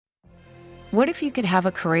What if you could have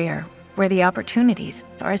a career where the opportunities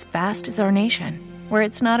are as vast as our nation, where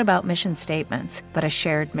it's not about mission statements, but a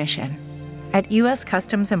shared mission? At U.S.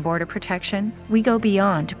 Customs and Border Protection, we go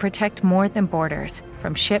beyond to protect more than borders.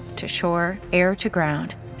 From ship to shore, air to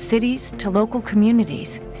ground, cities to local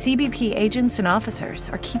communities, CBP agents and officers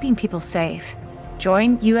are keeping people safe.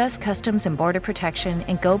 Join U.S. Customs and Border Protection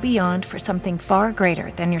and go beyond for something far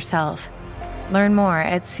greater than yourself. Learn more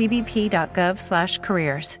at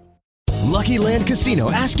cbp.gov/careers. Lucky Land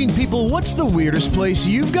Casino, asking people, what's the weirdest place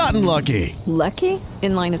you've gotten lucky? Lucky?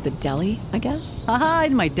 In line at the deli, I guess? Aha,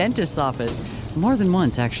 in my dentist's office. More than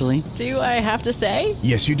once, actually. Do I have to say?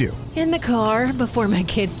 Yes, you do. In the car before my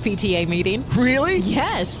kids' PTA meeting. Really?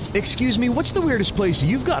 Yes. Excuse me, what's the weirdest place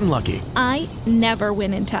you've gotten lucky? I never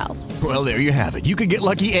win and tell. Well, there you have it. You can get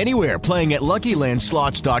lucky anywhere, playing at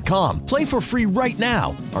LuckyLandSlots.com. Play for free right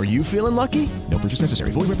now. Are you feeling lucky? No purchase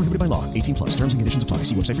necessary. Void where prohibited by law. 18 plus. Terms and conditions apply.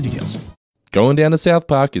 See website for details. Going Down to South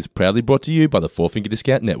Park is proudly brought to you by the Four Finger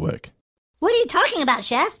Discount Network. What are you talking about,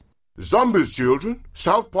 Chef? Zombies, children.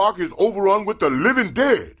 South Park is overrun with the living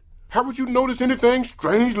dead. Haven't you noticed anything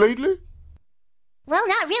strange lately? Well,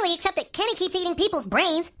 not really, except that Kenny keeps eating people's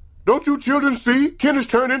brains. Don't you children see? Ken has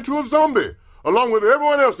turned into a zombie, along with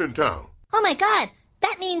everyone else in town. Oh my God,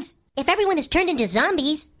 that means if everyone is turned into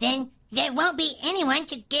zombies, then there won't be anyone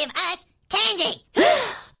to give us candy.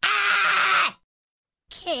 Ah!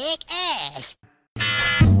 Kick ass.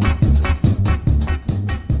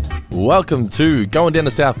 Welcome to Going Down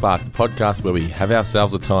to South Park, the podcast where we have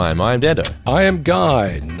ourselves a time. I am Dando. I am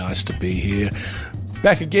Guy. Nice to be here.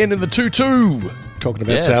 Back again in the 2-2, talking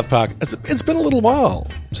about South Park. It's been a little while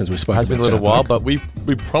since we spoke about South Park. It has been a little while, but we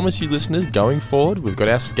promise you listeners, going forward, we've got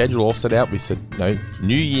our schedule all set out. We said, no,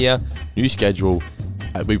 new year, new schedule.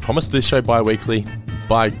 We promised this show bi-weekly.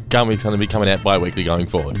 By gum, we're going to be coming out bi-weekly going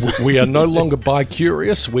forward. We are no longer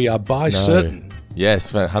bi-curious, we are bi-certain.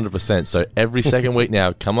 Yes, 100%. So every second week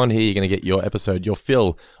now, come on here, you're going to get your episode, your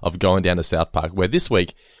fill of Going Down to South Park, where this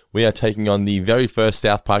week we are taking on the very first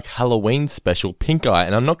South Park Halloween special, Pinkeye.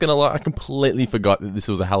 And I'm not going to lie, I completely forgot that this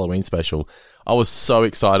was a Halloween special. I was so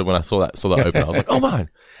excited when I saw that open. I was like, oh man,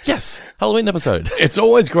 yes, Halloween episode. It's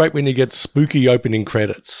always great when you get spooky opening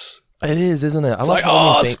credits. It is, isn't it? It's like,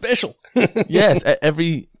 oh, special. Yes,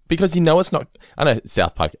 because you know it's not. I know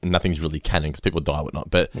South Park, nothing's really canon because people die or whatnot.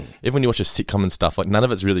 But even when you watch a sitcom and stuff, like none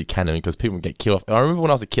of it's really canon because people get killed. I remember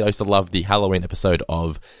when I was a kid, I used to love the Halloween episode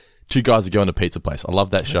of Two Guys That Go on a Pizza Place. I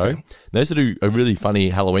love that show. Okay. They used to do a really funny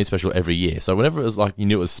Halloween special every year. So whenever it was like you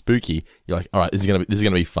knew it was spooky, you're like, all right, this is gonna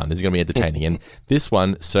be fun. This is gonna be entertaining. And this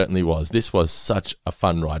one certainly was. This was such a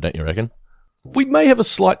fun ride, don't you reckon? We may have a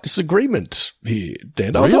slight disagreement here,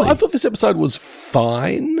 Dan. Really? I thought this episode was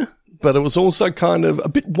fine, but it was also kind of a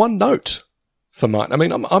bit one note for mine. I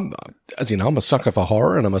mean, I'm as you know, I'm a sucker for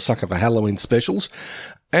horror and I'm a sucker for Halloween specials.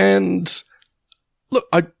 And look,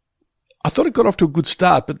 I thought it got off to a good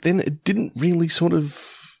start, but then it didn't really sort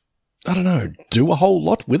of, I don't know, do a whole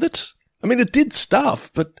lot with it. I mean, it did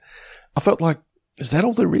stuff, but I felt like, is that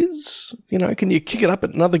all there is? You know, can you kick it up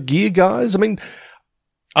at another gear, guys? I mean,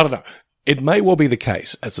 I don't know. It may well be the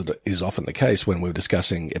case, as it is often the case when we're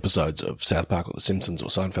discussing episodes of South Park or The Simpsons or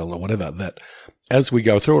Seinfeld or whatever, that as we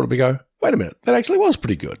go through it, we go, wait a minute, that actually was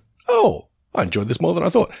pretty good. Oh, I enjoyed this more than I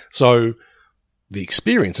thought. So the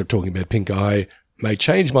experience of talking about Pinkeye may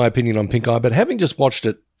change my opinion on Pinkeye, but having just watched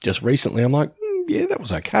it just recently, I'm like, yeah, that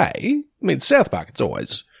was okay. I mean, South Park, it's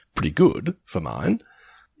always pretty good for mine.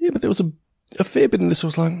 Yeah, but there was a fair bit in this I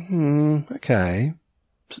was like, okay.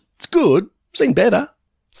 It's good. Seen better.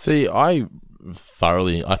 See, I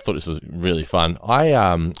thought this was really fun.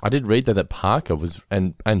 I did read that Parker was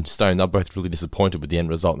and Stone, they're both really disappointed with the end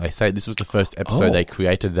result. They say this was the first episode they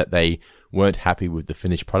created that they weren't happy with the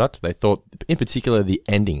finished product. They thought, in particular, the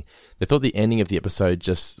ending. They thought the ending of the episode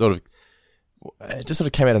just sort of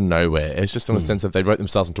came out of nowhere. It's just in the sense that they wrote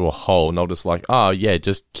themselves into a hole and they're just like, oh yeah,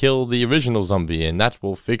 just kill the original zombie and that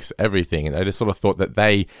will fix everything. And they just sort of thought that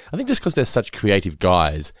I think just because they're such creative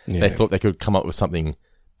guys, they thought they could come up with something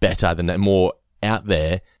better than that, more out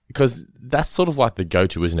there, because that's sort of like the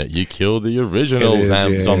go-to, isn't it? You kill the original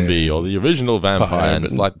zombie or the original vampire, and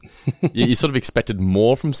it's like you sort of expected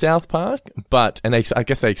more from South Park, I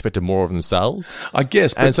guess they expected more of themselves. I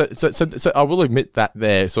guess, and so I will admit that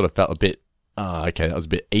they sort of felt a bit. Okay, that was a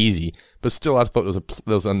bit easy, but still, I thought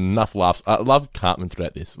there was enough laughs. I loved Cartman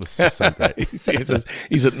throughout this. It was just so great.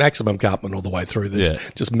 he's at maximum Cartman all the way through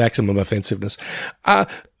this, just maximum offensiveness.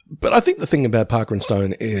 But I think the thing about Parker and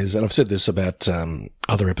Stone is, and I've said this about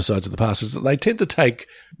other episodes of the past, is that they tend to take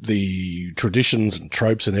the traditions and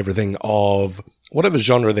tropes and everything of whatever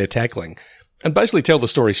genre they're tackling and basically tell the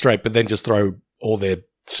story straight, but then just throw all their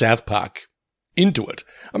South Park into it.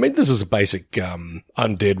 I mean, this is a basic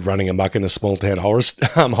undead running amok in a small town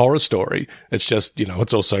horror story. It's just,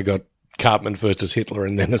 it's also got Cartman first as Hitler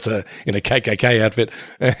and then as in a KKK outfit,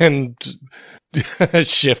 and a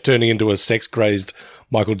chef turning into a sex-crazed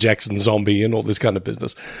Michael Jackson zombie and all this kind of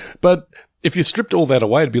business. But if you stripped all that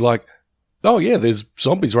away, it'd be like, oh yeah, there's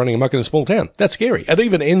zombies running amok in a small town. That's scary. It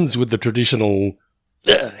even ends with the traditional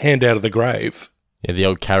hand out of the grave. Yeah, the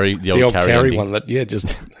old carry one that,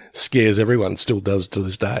 just scares everyone, still does to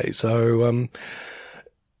this day. So,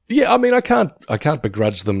 I mean, I can't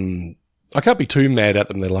begrudge them. I can't be too mad at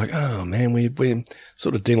them. They're like, oh man, we're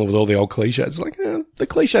sort of dealing with all the old cliches. Like, the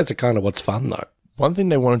cliches are kind of what's fun though. One thing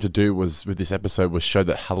they wanted to do with this episode was show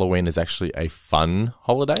that Halloween is actually a fun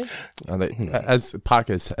holiday. As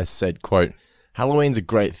Parker has said, quote, Halloween's a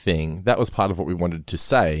great thing. That was part of what we wanted to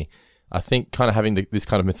say. I think kind of having this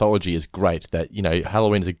kind of mythology is great, that,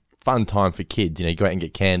 Halloween is a fun time for kids. You go out and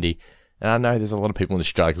get candy. And I know there's a lot of people in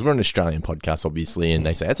Australia, because we're an Australian podcast, obviously, and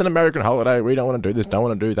they say, it's an American holiday. We don't want to do this, don't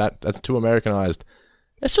want to do that. That's too Americanized.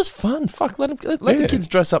 It's just fun. Fuck, let the kids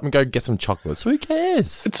dress up and go get some chocolates. Who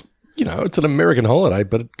cares? It's, it's an American holiday,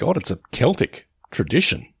 but God, it's a Celtic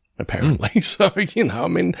tradition, apparently. So, I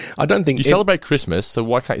mean, I don't think... You celebrate Christmas, so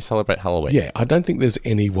why can't you celebrate Halloween? Yeah, I don't think there's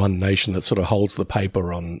any one nation that sort of holds the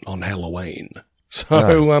paper on Halloween.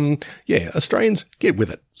 So, Australians, get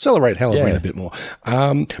with it. Celebrate Halloween a bit more.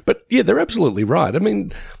 But yeah, they're absolutely right. I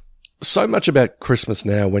mean, so much about Christmas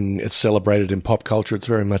now, when it's celebrated in pop culture, it's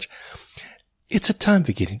very much, it's a time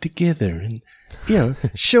for getting together and,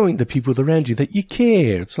 showing the people around you that you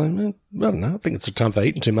care. It's like, I don't know, I think it's a time for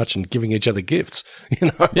eating too much and giving each other gifts,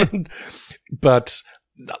 Yeah. But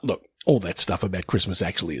look, all that stuff about Christmas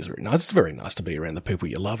actually is very nice. It's very nice to be around the people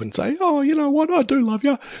you love and say, oh, you know what, I do love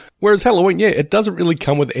you. Whereas Halloween, it doesn't really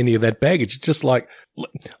come with any of that baggage. It's just like,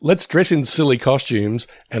 let's dress in silly costumes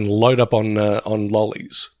and load up on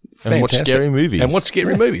lollies. Fantastic. And watch scary movies. And watch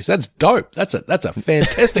scary movies. That's dope. That's a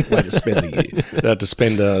fantastic way to spend the year, to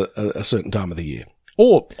spend a certain time of the year.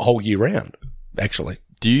 Or a whole year round, actually.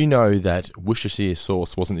 Do you know that Worcestershire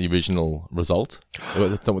sauce wasn't the original result?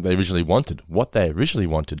 That's not what they originally wanted. What they originally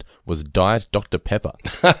wanted was Diet Dr. Pepper.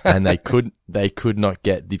 And they could not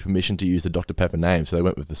get the permission to use the Dr. Pepper name, so they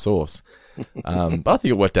went with the sauce. But I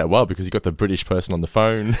think it worked out well, because you got the British person on the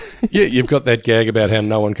phone. Yeah, you've got that gag about how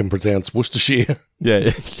no one can pronounce Worcestershire.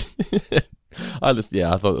 Yeah. I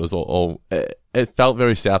thought it was all it felt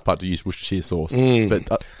very South Park to use Worcestershire sauce. But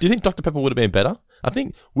do you think Dr. Pepper would have been better? I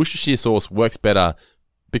think Worcestershire sauce works better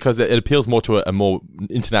because it appeals more to a more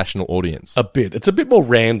international audience. A bit. It's a bit more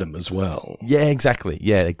random as well. Yeah, exactly.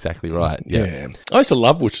 Yeah, exactly right. Yeah. I used to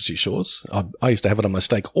love Worcestershire sauce. I used to have it on my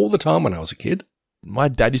steak all the time when I was a kid. My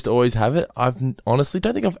dad used to always have it. I've honestly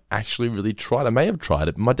don't think I've actually really tried it. I may have tried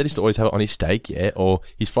it. My dad used to always have it on his steak, or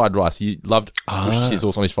his fried rice. He loved Worcestershire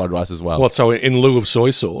sauce on his fried rice as well. What, so in lieu of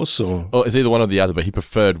soy sauce? Or it's either one or the other, but he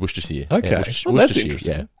preferred Worcestershire. Okay. Yeah, that's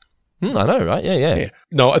interesting. Yeah. I know, right? Yeah.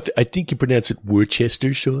 No, I think you pronounce it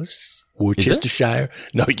Worcester sauce. Worcestershire.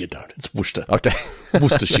 No, you don't. It's Worcester. Okay.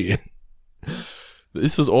 Worcestershire.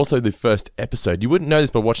 This was also the first episode. You wouldn't know this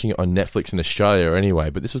by watching it on Netflix in Australia anyway,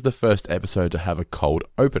 but this was the first episode to have a cold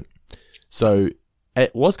open. So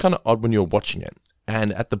it was kind of odd when you were watching it.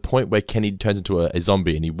 And at the point where Kenny turns into a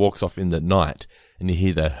zombie and he walks off in the night and you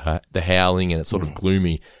hear the howling and it's sort of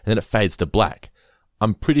gloomy, and then it fades to black.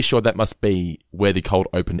 I'm pretty sure that must be where the cold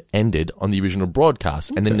open ended on the original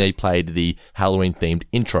broadcast. Okay. And then they played the Halloween-themed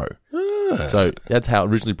intro. So that's how it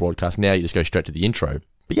originally broadcast. Now you just go straight to the intro.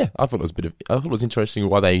 But yeah, I thought it was interesting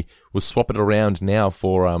why they would swap it around now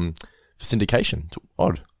for syndication. It's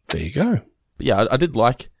odd. There you go. But yeah, I did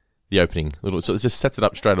like the opening. So it just sets it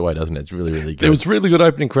up straight away, doesn't it? It's really, really good. It was really good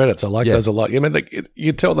opening credits. I like those a lot. I mean,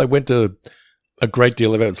 you tell they went to a great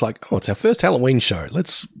deal of it. It's like, it's our first Halloween show.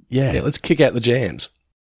 Let's kick out the jams.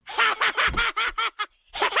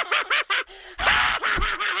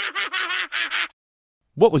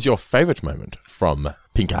 What was your favourite moment from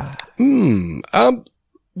Pinkeye?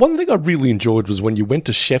 One thing I really enjoyed was when you went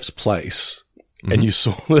to Chef's place and you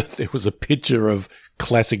saw that there was a picture of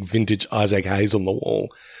classic vintage Isaac Hayes on the wall,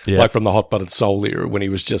 like from the Hot Buttered Soul era, when he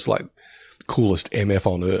was just like the coolest MF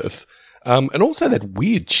on earth. And also that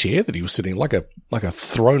weird chair that he was sitting, like a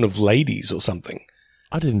throne of ladies or something.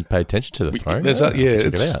 I didn't pay attention to the throne.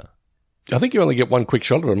 I think you only get one quick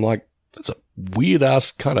shot of it. I'm like, that's a weird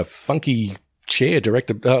ass kind of funky chair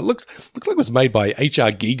directed. Looks like it was made by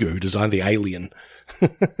H.R. Giger, who designed the Alien.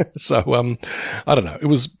 So, I don't know.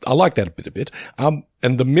 I like that a bit. And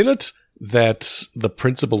the minute that the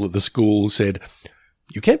principal of the school said,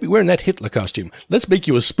 you can't be wearing that Hitler costume. Let's make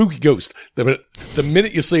you a spooky ghost. The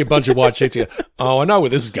minute you see a bunch of white sheets, you go, I know where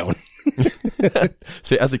this is going.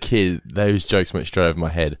 See, as a kid, those jokes went straight over my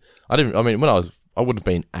head. I would have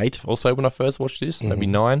been 8 or so when I first watched this, maybe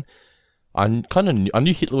 9. I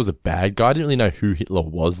knew Hitler was a bad guy. I didn't really know who Hitler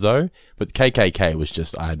was though. But KKK was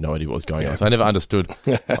just, I had no idea what was going on. So I never understood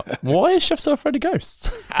why is Chef so afraid of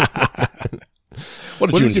ghosts.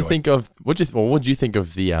 What did you think of? What did you think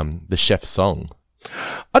of the Chef song?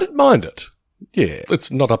 I didn't mind it. Yeah, it's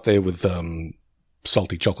not up there with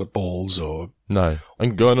salty chocolate balls or no.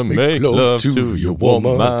 I'm gonna make love to your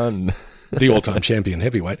woman. The all-time champion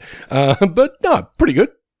heavyweight. But no, pretty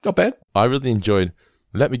good. Not bad. I really enjoyed.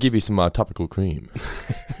 Let me give you some topical cream.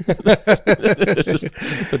 It's just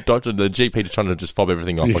the doctor, the GP, just trying to just fob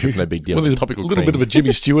everything off like it's no big deal. Well, there's topical a little cream. bit of a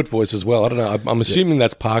Jimmy Stewart voice as well. I don't know. I'm assuming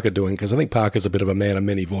that's Parker doing, because I think Parker's a bit of a man of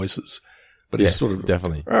many voices. But he's sort of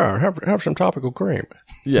definitely. Oh, have some topical cream.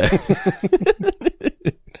 Yeah.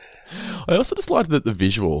 I also just liked the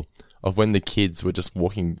visual of when the kids were just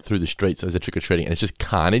walking through the streets as they're trick or treating, and it's just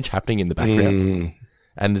carnage happening in the background,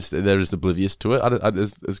 and they're just oblivious to it.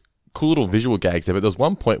 There's cool little visual gags there, but there's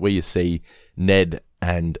one point where you see Ned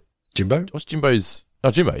and Jimbo. What's Jimbo's?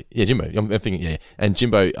 Oh, Jimbo. Yeah, Jimbo. I'm thinking, yeah. And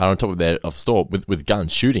Jimbo are on top of their store with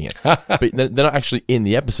guns shooting it. But they're not actually in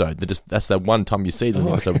the episode. That's that one time you see them in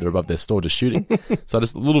the episode where they're above their store just shooting. So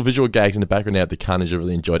just little visual gags in the background now, the carnage I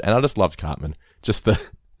really enjoyed. And I just loved Cartman. Just the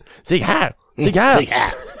Sieg Heil! Sieg Heil! Sieg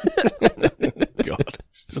Heil! God,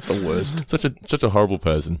 it's just the worst. Such a horrible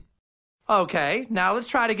person. Okay, now let's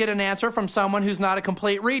try to get an answer from someone who's not a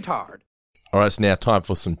complete retard. All right, it's now time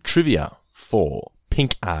for some trivia for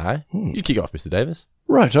Pinkeye. You kick off, Mr. Davis.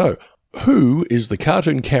 Righto. Who is the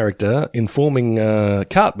cartoon character informing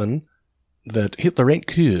Cartman that Hitler ain't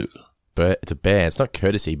cool? It's a bear. It's not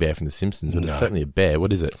Courtesy Bear from The Simpsons, but it's certainly a bear.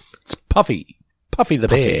 What is it? It's Puffy. Puffy the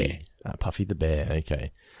bear. Puffy the bear,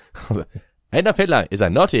 okay. Adolf Hitler is a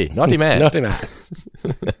naughty man. Naughty man.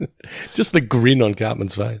 Just the grin on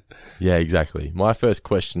Cartman's face. Yeah, exactly. My first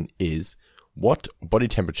question is, what body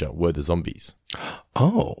temperature were the zombies?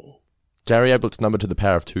 Oh. Gary Ablett's number to the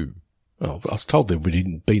power of 2. Oh, I was told there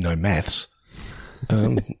would be no maths.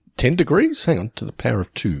 10 degrees? Hang on, to the power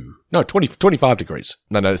of 2. No, 25 degrees.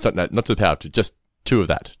 No, it's not to the power of 2. Just 2 of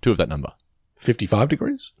that number. 55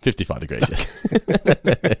 degrees? 55 degrees, yes.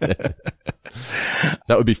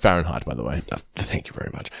 That would be Fahrenheit, by the way. Thank you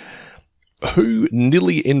very much. Who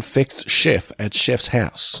nearly infects Chef at Chef's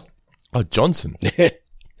house? Oh, Johnson. Yeah,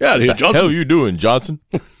 Johnson. Johnson. Hell you doing, Johnson?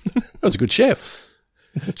 That was a good chef.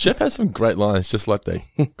 Chef has some great lines, just like they,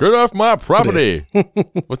 get off my property.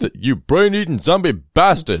 What's it? You brain-eating zombie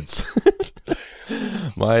bastards.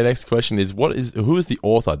 My next question is, who is the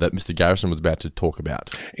author that Mr. Garrison was about to talk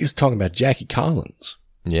about? He's talking about Jackie Collins.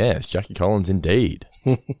 Yes, Jackie Collins indeed.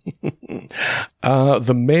 The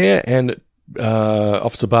mayor and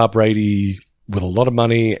Officer Bar Brady with a lot of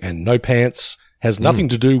money and no pants has nothing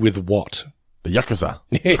to do with what? The Yakuza.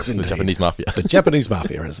 Yes, the indeed. Japanese mafia. The Japanese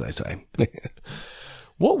mafia, as they say.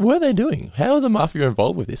 What were they doing? How was the mafia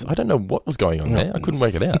involved with this? I don't know what was going on there. I couldn't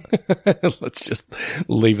work it out. Let's just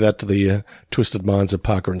leave that to the twisted minds of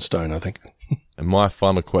Parker and Stone, I think. And my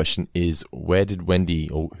final question is, where did Wendy,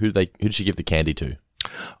 or who did she give the candy to?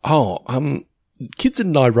 Oh, kids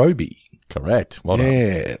in Nairobi. Correct. Well done.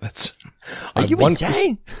 Yeah, that's. Are you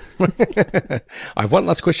insane? I have one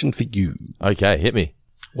last question for you. Okay, hit me.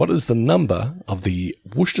 What is the number of the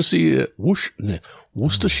Worcestershire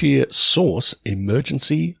sauce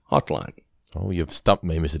emergency hotline? Oh, you've stumped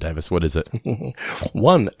me, Mr. Davis. What is it?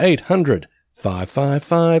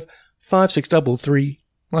 1-800-555-5633.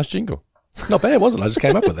 Nice jingle. Not bad, was it? I just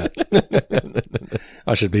came up with that.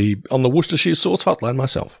 I should be on the Worcestershire sauce hotline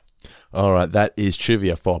myself. All right, that is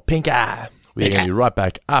trivia for Pinkeye. We're going to be right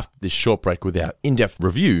back after this short break with our in-depth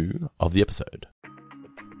review of the episode.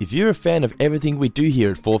 If you're a fan of everything we do here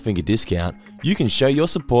at Four Finger Discount, you can show your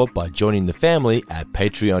support by joining the family at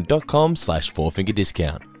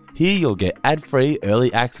patreon.com/fourfingerdiscount. Here you'll get ad-free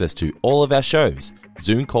early access to all of our shows,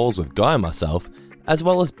 Zoom calls with Guy and myself, as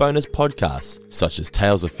well as bonus podcasts such as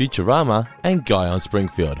Tales of Futurama and Guy on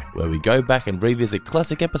Springfield, where we go back and revisit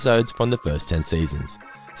classic episodes from the first 10 seasons.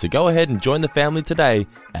 So go ahead and join the family today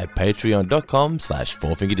at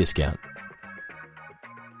patreon.com/fourfingerdiscount.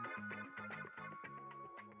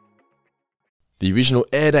 The original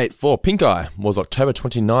air date for Pinkeye was October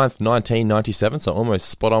 29th, 1997, so almost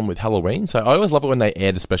spot on with Halloween. So I always love it when they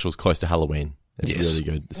air the specials close to Halloween. It's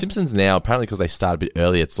really good. The Simpsons now, apparently because they start a bit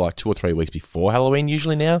early, it's like 2 or 3 weeks before Halloween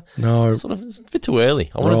usually now. No. It's a bit too early.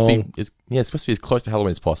 I want it to be, it's supposed to be as close to Halloween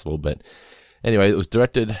as possible. But anyway, it was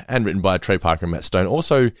directed and written by Trey Parker and Matt Stone.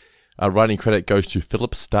 Also, writing credit goes to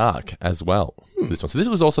Philip Stark as well. For this one. So this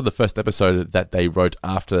was also the first episode that they wrote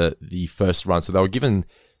after the first run. So they were given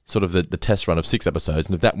sort of the test run of 6 episodes,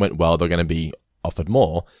 and if that went well, they're going to be offered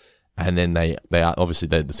more. And then they are obviously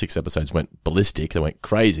the 6 episodes went ballistic, they went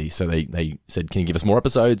crazy, so they said, "Can you give us more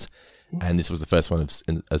episodes?" And this was the first one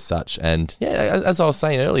as such. And yeah, as I was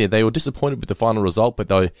saying earlier, they were disappointed with the final result, but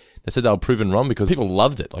they said they were proven wrong because people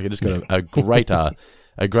loved it. Like, it just got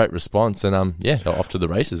a great response, and they're off to the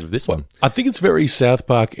races with this one. I think it's very South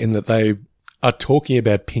Park in that they are talking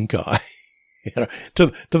about Pinkeye.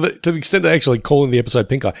 To the extent they're actually calling the episode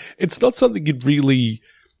Pinkeye. It's not something you'd really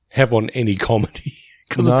have on any comedy.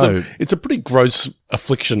 Because it's a pretty gross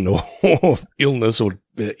affliction or illness or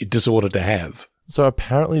disorder to have. So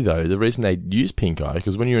apparently, though, the reason they use Pinkeye,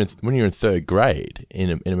 because when you're in 3rd grade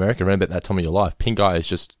in America, around about that time of your life, Pinkeye is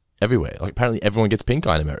just everywhere. Like, apparently everyone gets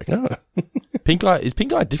Pinkeye in America. Oh. Is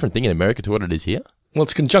Pinkeye a different thing in America to what it is here? Well,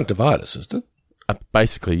 it's conjunctivitis, isn't it?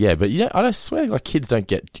 Basically, yeah. But I swear, like, kids don't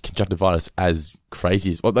get conjunctivitis as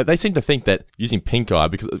crazy as... Well, they seem to think that using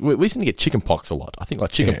Pinkeye, because we seem to get chickenpox a lot. I think,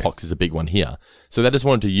 like, chickenpox is a big one here. So they just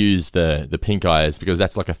wanted to use the Pinkeye because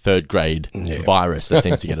that's like a 3rd grade virus that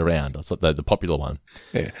seems to get around. That's like the popular one.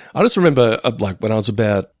 Yeah. I just remember, like, when I was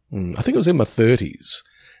about... I think it was in my 30s,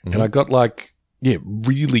 and I got, like... Yeah,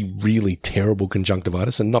 really, really terrible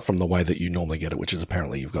conjunctivitis, and not from the way that you normally get it, which is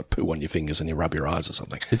apparently you've got poo on your fingers and you rub your eyes or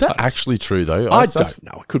something. Is that actually true, though? I don't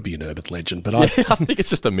know. It could be an urban legend, but I think it's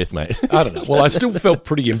just a myth, mate. I don't know. Well, I still felt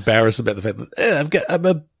pretty embarrassed about the fact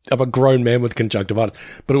that I'm a grown man with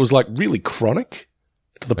conjunctivitis, but it was like really chronic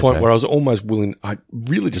to the point where I was almost willing. I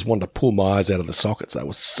really just wanted to pull my eyes out of the sockets. They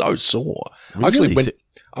were so sore. Really?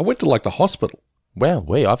 I went to like the hospital. Wow,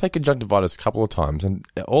 I've had conjunctivitis a couple of times, and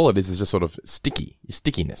all it is just sort of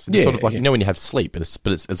stickiness. It's sort of like, you know, when you have sleep, but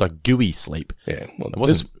it's like gooey sleep. Yeah, well,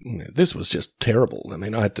 this was just terrible. I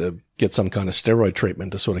mean, I had to get some kind of steroid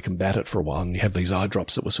treatment to sort of combat it for a while, and you have these eye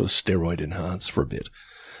drops that were sort of steroid enhanced for a bit.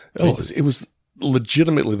 Oh, it was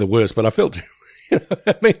legitimately the worst, but I felt,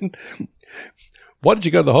 I mean, why did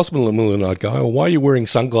you go to the hospital in the middle of the night, guy? Or why are you wearing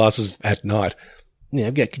sunglasses at night? Yeah,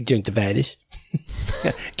 I've got conjunctivitis.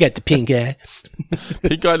 Got the pink eye.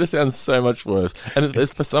 Pink eye just sounds so much worse. And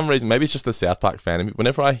for some reason, maybe it's just the South Park fan.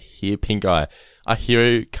 Whenever I hear pink eye, I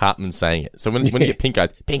hear Cartman saying it. So when you get pink eye,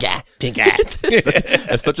 it's pink eye, pink eye.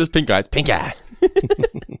 It's not just pink eye, it's pink eye.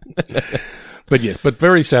 But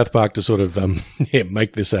very South Park to sort of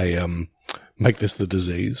make this the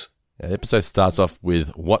disease. Yeah, the episode starts off with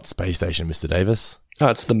what space station, Mr. Davis? Oh,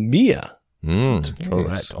 it's the Mir.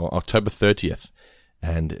 Correct. October 30th.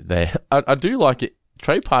 And I do like it.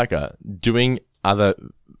 Trey Parker doing other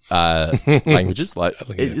languages, like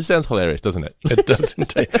it just sounds hilarious, doesn't it? It does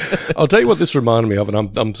indeed. I'll tell you what this reminded me of,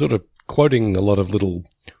 and I'm sort of quoting a lot of little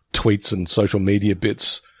tweets and social media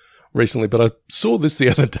bits recently, but I saw this the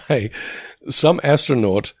other day. Some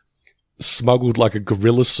astronaut smuggled like a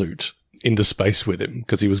gorilla suit into space with him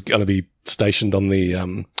because he was going to be stationed on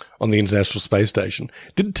the International Space Station.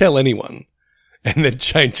 Didn't tell anyone. And then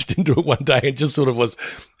changed into it one day and just sort of was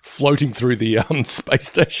floating through the space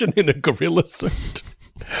station in a gorilla suit.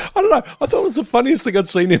 I don't know. I thought it was the funniest thing I'd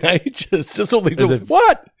seen in ages. Just all these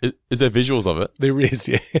what? Is there visuals of it? There is,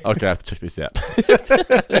 yeah. Okay, I have to check this out.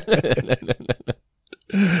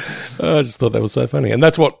 I just thought that was so funny. And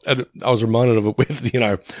that's what I was reminded of it with,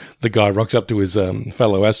 the guy rocks up to his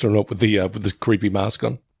fellow astronaut with this creepy mask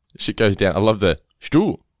on. Shit goes down. I love the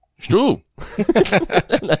Stuhl.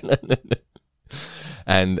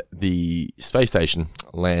 And the space station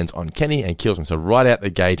lands on Kenny and kills him. So right out the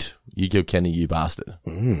gate, you kill Kenny, you bastard.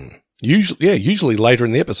 Usually later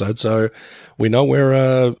in the episode, so we know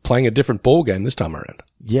we're playing a different ball game this time around.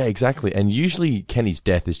 Yeah, exactly. And usually Kenny's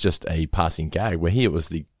death is just a passing gag, where here it was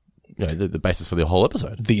the basis for the whole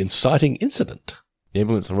episode. The inciting incident. The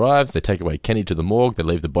ambulance arrives, they take away Kenny to the morgue, they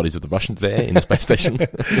leave the bodies of the Russians there in the space station.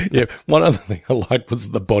 Yeah, one other thing I liked was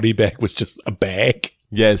the body bag was just a bag.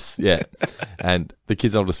 Yes, yeah. And the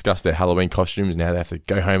kids all discuss their Halloween costumes. Now they have to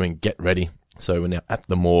go home and get ready. So we're now at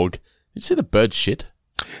the morgue. Did you see the bird shit?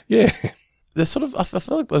 Yeah. There's sort of, I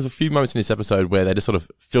feel like there's a few moments in this episode where they just sort of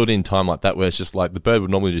filled in time like that, where it's just like the bird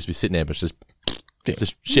would normally just be sitting there, but it's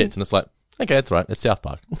just shits. And it's like, okay, that's right. It's South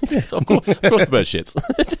Park. So of course the bird shits.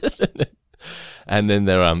 And then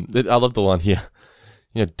I love the line here.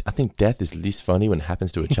 I think death is least funny when it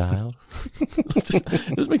happens to a child. It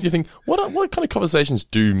just makes you think, what kind of conversations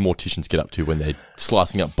do morticians get up to when they're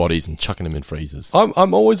slicing up bodies and chucking them in freezers?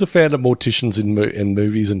 I'm always a fan of morticians in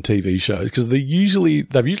movies and TV shows because they've usually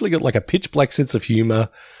got like a pitch black sense of humor.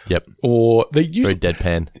 Yep. Or they usually very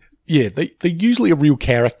deadpan. Yeah, they're usually a real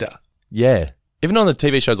character. Yeah. Even on the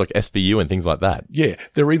TV shows like SVU and things like that. Yeah,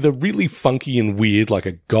 they're either really funky and weird, like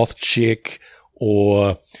a goth chick,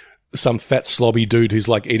 or some fat slobby dude who's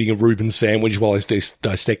like eating a Reuben sandwich while he's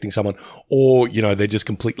dissecting someone, or, you know, they're just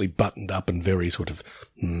completely buttoned up and very sort of,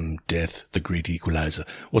 death, the great equalizer,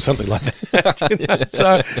 or something like that. You know?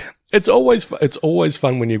 So it's always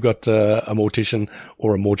fun when you've got a mortician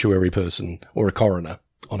or a mortuary person or a coroner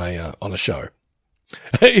on a show.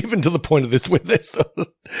 Even to the point of this where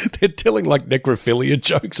they're telling like necrophilia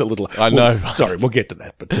jokes a little. I know. Well, sorry, we'll get to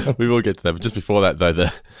that. But we will get to that. But just before that, though,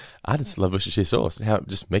 I just love Worcestershire sauce and how it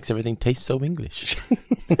just makes everything taste so English.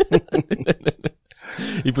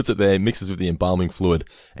 He puts it there, mixes with the embalming fluid,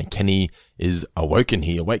 and Kenny is awoken.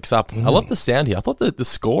 He wakes up. I love the sound here. I thought the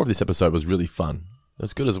score of this episode was really fun. It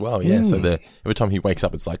was good as well. Yeah. So every time he wakes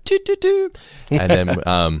up, it's like doo doo doo, and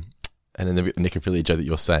then and then the necrophilia joke that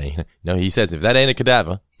you're saying. No, he says, if that ain't a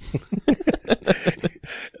cadaver.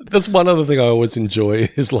 That's one other thing I always enjoy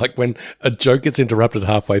is like when a joke gets interrupted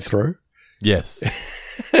halfway through. Yes.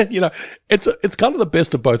 You know, it's kind of the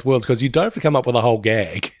best of both worlds because you don't have to come up with a whole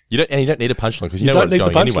gag. You don't need a punchline because you know where it's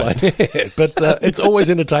going anyway. Yeah, but it's always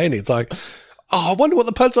entertaining. It's like, I wonder what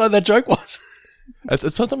the punchline of that joke was.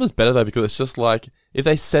 It's sometimes better though because it's just like if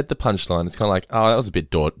they said the punchline, it's kind of like, oh, that was a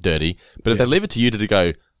bit dirty. But if they leave it to you to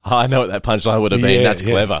go, oh, I know what that punchline would have been. That's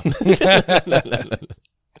clever.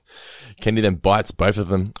 Kenny then bites both of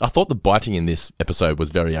them. I thought the biting in this episode was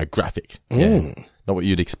very graphic. Yeah. Not what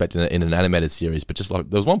you'd expect in an animated series, but just like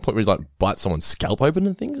there was one point where he like bites someone's scalp open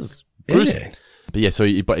and things. It's gruesome. Yeah. But yeah, so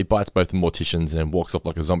he bites both the morticians and then walks off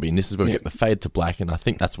like a zombie. And this is where we get the fade to black. And I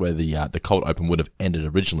think that's where the cold open would have ended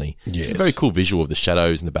originally. Yes. It's a very cool visual of the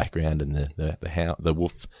shadows in the background and the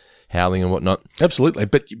wolf howling and whatnot. Absolutely.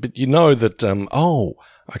 But you know that,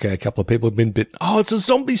 okay, a couple of people have been bitten. Oh, it's a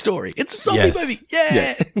zombie story. It's a zombie movie.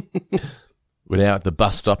 Yeah. We're now at the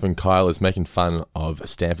bus stop and Kyle is making fun of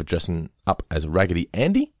Stanford dressing up as Raggedy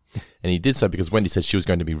Andy. And he did so because Wendy said she was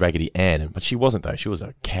going to be Raggedy Ann, but she wasn't though. She was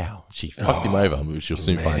a cow. She fucked him over, which she'll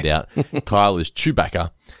soon find out. Kyle is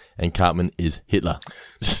Chewbacca and Cartman is Hitler.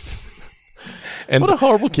 And what a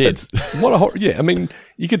horrible kid. Yeah, I mean,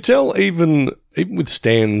 you could tell even with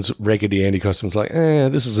Stan's Raggedy Andy costume, it's like,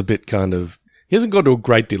 this is a bit kind of, he hasn't gone to a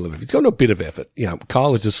great deal of effort. He's gone to a bit of effort. You know,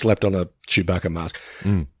 Kyle has just slapped on a Chewbacca mask.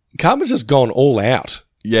 Cartman's just gone all out.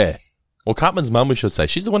 Yeah. Well, Cartman's mum, we should say.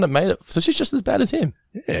 She's the one that made it, so she's just as bad as him.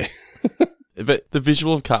 Yeah. But the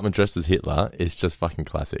visual of Cartman dressed as Hitler is just fucking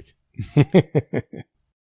classic. Cartman,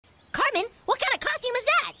 what kind of costume is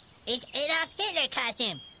that? It's Adolf Hitler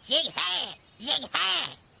costume. Zig ha, zig ha.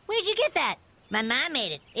 Where'd you get that? My mom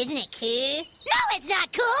made it. Isn't it cool? No, it's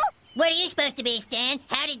not cool. What are you supposed to be, Stan?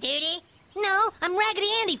 Howdy doody? No, I'm Raggedy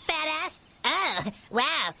Andy, fat ass. Oh,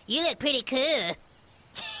 wow, you look pretty cool.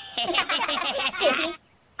 Sissy.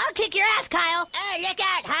 I'll kick your ass, Kyle. Oh, look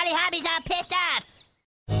out. Holly Hobby's all pissed off.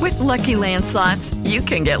 With Lucky Land Slots, you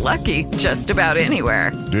can get lucky just about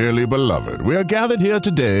anywhere. Dearly beloved, we are gathered here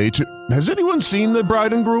today to... Has anyone seen the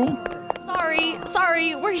bride and groom?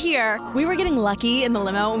 Sorry, we're here. We were getting lucky in the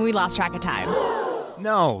limo and we lost track of time.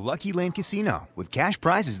 No, Lucky Land Casino, with cash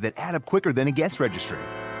prizes that add up quicker than a guest registry.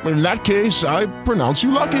 In that case, I pronounce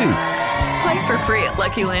you lucky. Play for free at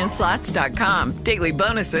LuckyLandSlots.com. Daily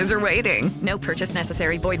bonuses are waiting. No purchase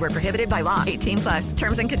necessary. Void where prohibited by law. 18+.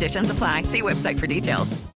 Terms and conditions apply. See website for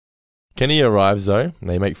details. Kenny arrives, though, and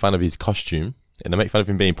they make fun of his costume, and they make fun of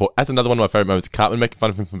him being poor. That's another one of my favourite moments. Cartman making fun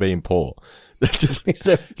of him for being poor. Just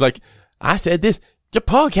like, I said this. You're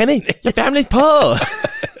poor, Kenny. Your family's poor.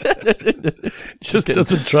 Just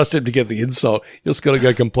doesn't trust him to get the insult. You're just got to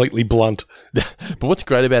go completely blunt. But what's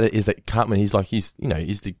great about it is that Cartman, he's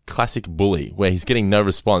the classic bully where he's getting no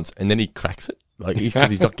response and then he cracks it. Like, because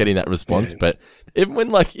he's not getting that response. But even when,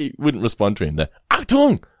 like, he wouldn't respond to him,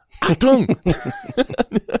 Achtung! Achtung!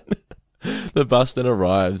 The bus then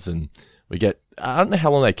arrives and we get, I don't know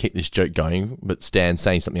how long they keep this joke going, but Stan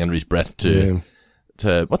saying something under his breath to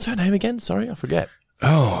what's her name again? Sorry, I forget.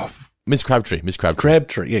 Oh, Miss Crabtree.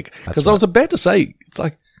 Crabtree, yeah. Because I was about to say, it's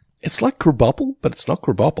like Krabappel, but it's not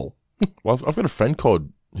Krabappel. Well, I've got a friend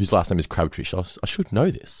whose last name is Crabtree, so I should know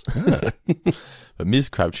this. But Ms.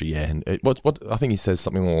 Crabtree, yeah. And what I think he says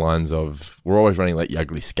something along the lines of, we're always running late, you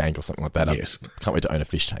ugly skank, or something like that. Yes. Can't wait to own a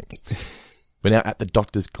fish tank. We're now at the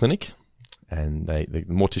doctor's clinic, and the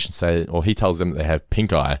mortician say, or he tells them that they have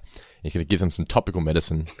pink eye. He's going to give them some topical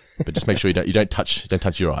medicine, but just make sure you don't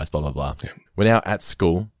touch your eyes, blah, blah, blah. Yeah. We're now at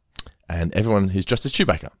school, and everyone is dressed as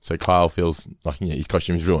Chewbacca. So Kyle feels like his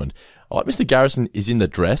costume is ruined. Like Mr. Garrison is in the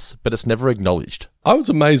dress, but it's never acknowledged. I was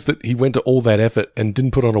amazed that he went to all that effort and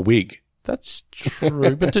didn't put on a wig. That's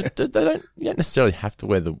true, but you don't necessarily have to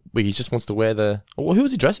wear the wig. He just wants to wear the... Well, who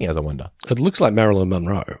was he dressing as, I wonder? It looks like Marilyn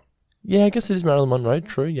Monroe. Yeah, I guess it is Marilyn Monroe.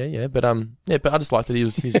 True. Yeah. But I just liked that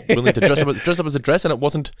he's willing to dress up as a dress, and it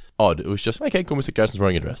wasn't odd. It was just okay. Cool, Mr. Garrison's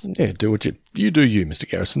wearing a dress. Yeah, do what you do, Mr.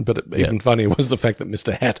 Garrison. But even funnier was the fact that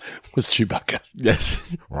Mr. Hat was Chewbacca.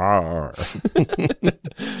 Yes.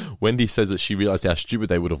 Wendy says that she realized how stupid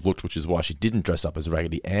they would have looked, which is why she didn't dress up as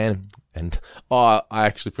Raggedy Ann. And I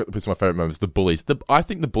actually forgot to put some of my favorite moments. The bullies. I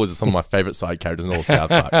think the bullies are some of my favorite side characters in all of South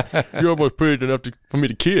Park. You're almost pretty enough for me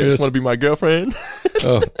to kiss. Yes. Want to be my girlfriend?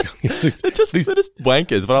 Oh, they're just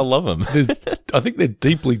wankers, but I love them. I think they're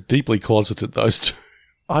deeply, deeply closeted, those two.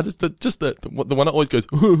 I just the one that always goes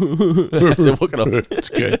as they're walking off. It's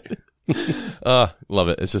good. Love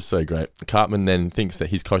it. It's just so great. Cartman then thinks that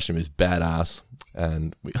his costume is badass.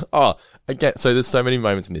 And again, so there's so many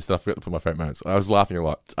moments in this that I forgot to put my favorite moments. I was laughing a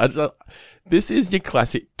lot. This is your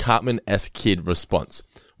classic Cartman-esque kid response.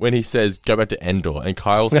 When he says, go back to Endor, and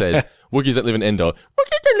Kyle says, Wookiees that live in Endor.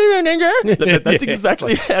 Wookiees that live in Endor. That's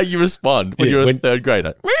exactly how you respond when you're a third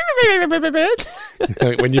grader.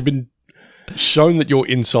 When you've been shown that your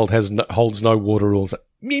insult holds no water rules.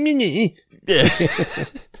 Yeah.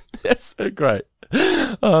 That's so great.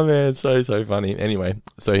 Oh, man, so funny. Anyway,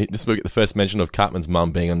 so this will get the first mention of Cartman's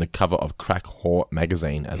mum being on the cover of Crack Whore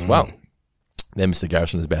magazine as well. Then Mr.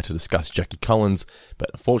 Garrison is about to discuss Jackie Collins, but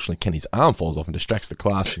unfortunately Kenny's arm falls off and distracts the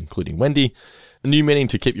class, including Wendy. A new meaning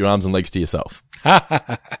to keep your arms and legs to yourself.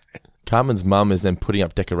 Cartman's mum is then putting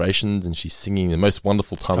up decorations and she's singing the most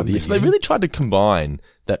wonderful time of the year. So they really tried to combine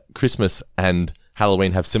that Christmas and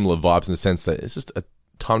Halloween have similar vibes in the sense that it's just a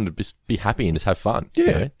time to be happy and just have fun. Yeah,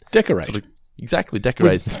 you know? Decorate. Sort of, exactly,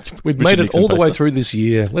 decorate. We've made it all the way through this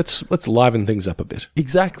year. Let's liven things up a bit.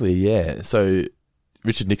 Exactly, yeah. So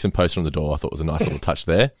Richard Nixon poster on the door I thought was a nice little touch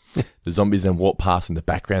there. The zombies then walk past in the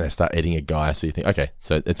background. They start eating a guy. So you think, okay,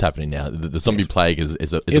 so it's happening now. The zombie plague is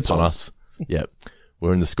upon us. Yep.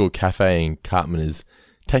 We're in the school cafe and Cartman is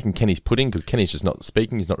taking Kenny's pudding because Kenny's just not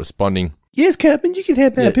speaking. He's not responding. Yes, Cartman, you can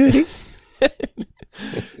have my pudding.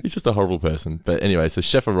 He's just a horrible person. But anyway, so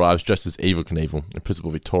Chef arrives dressed as Evel Knievel and Principal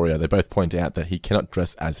Victoria. They both point out that he cannot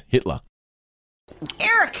dress as Hitler.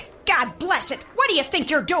 Eric, God bless it. What do you think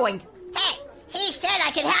you're doing? Hey, he said I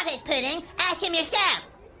could have his pudding. Ask him yourself.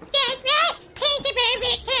 That's right, Principal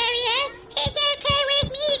Victoria. It's okay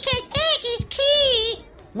with me because Eric is cool.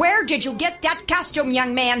 Where did you get that costume,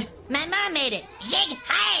 young man? My mom made it. Yig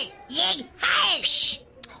hi! Yig hi! Shh.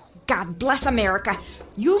 God bless America.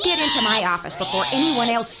 You get into my office before anyone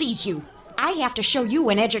else sees you. I have to show you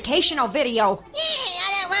an educational video.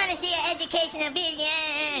 I don't want to see an educational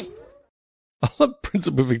video. I love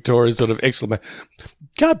Principal Victoria's sort of exclamation.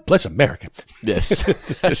 God bless America. Yes.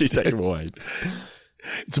 She's taken away.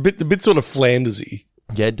 It's a bit sort of Flandersy.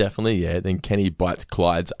 Yeah, definitely, yeah. Then Kenny bites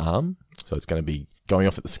Clyde's arm. So it's going to be going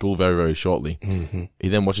off at the school very, very shortly. Mm-hmm. He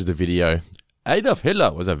then watches the video. Adolf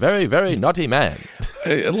Hitler was a very, very naughty man.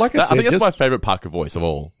 Like I said, I think that's my favourite Parker voice of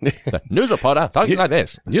all. The news reporter talking like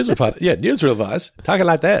this. News reporter, newsreel voice talking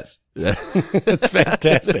like this. Yeah. That's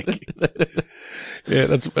fantastic. Yeah,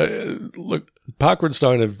 that's look. Parker and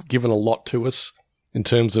Stone have given a lot to us in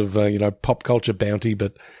terms of pop culture bounty,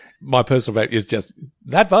 but my personal favorite is just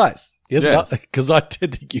that voice. Yes, because I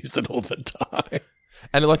tend to use it all the time.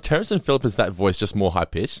 And like Terrence and Phillip is that voice just more high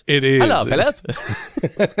pitched. It is. Hello, Phillip.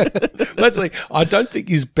 Leslie, I don't think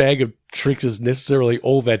his bag of tricks is necessarily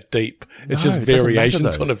all that deep. It's just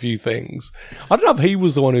variations on a few things. I don't know if he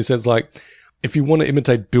was the one who says like, if you want to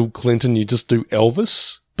imitate Bill Clinton, you just do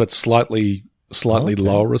Elvis, but slightly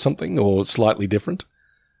lower or something, or slightly different.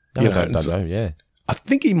 I don't know. Yeah, I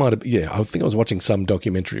think he might have. Yeah, I think I was watching some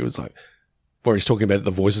documentary. It was like, where he's talking about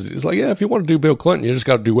the voices. It's like, yeah, if you want to do Bill Clinton, you just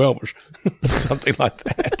got to do Elvis. Something like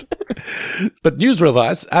that. But newsreel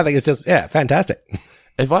voice, I think it's just, fantastic.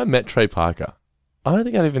 If I met Trey Parker, I don't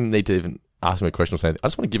think I'd even need to even ask him a question or something. I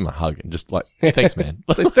just want to give him a hug and just like, thanks, man.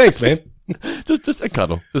 Say, thanks, man. just a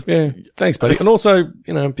cuddle. Thanks, buddy. And also,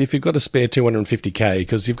 if you've got to spare $250K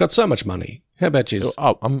because you've got so much money, how about you?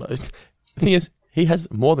 The thing is, he has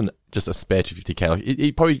more than just a spare $250K. Like,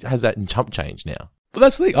 he probably has that in chump change now. But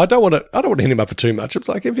that's the thing. I don't want to hit him up for too much. It's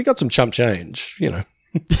like, if you got some chump change, You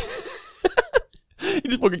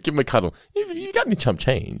just want to give him a cuddle. You got any chump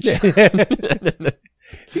change? Yeah.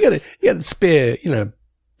 You got to spare,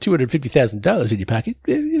 $250,000 in your pocket.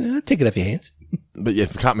 Take it off your hands. But yeah,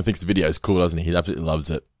 Cartman thinks the video is cool, doesn't he? He absolutely loves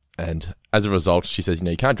it. And as a result, she says,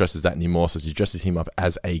 you can't dress as that anymore. So she dresses him up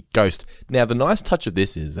as a ghost. Now, the nice touch of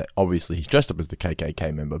this is that obviously he's dressed up as the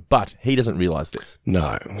KKK member, but he doesn't realise this.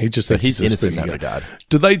 No, he just so thinks he's innocent in that regard.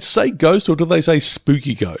 Do they say ghost or do they say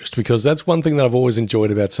spooky ghost? Because that's one thing that I've always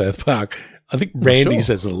enjoyed about South Park. I think Randy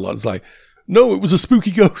says it a lot. It's like, no, it was a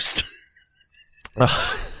spooky ghost.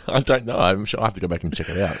 I don't know. I'm sure I have to go back and check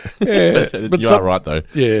it out. Yeah, but you are right, though.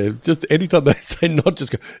 Yeah, just anytime they say not,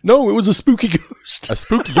 just go, no, it was a spooky ghost. A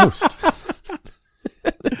spooky ghost.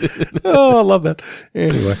 Oh, I love that.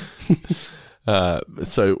 Anyway.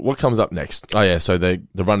 So what comes up next? Oh, yeah, so the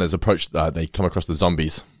runners approach, they come across the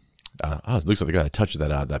zombies. It looks like they're going to touch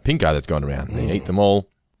that pink guy that's going around. They eat them all.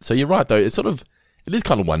 So you're right, though. It is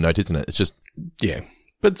kind of one note, isn't it? It's just... Yeah.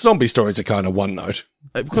 But zombie stories are kind of one note.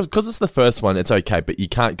 Because it's the first one, it's okay, but you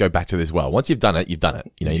can't go back to this well. Once you've done it, you've done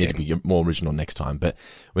it. You need to be more original next time. But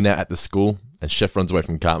we're now at the school, and Chef runs away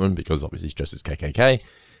from Cartman because obviously he's dressed as KKK.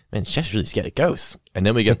 Man, Chef's really scared of ghosts. And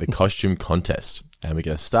then we get the costume contest, and we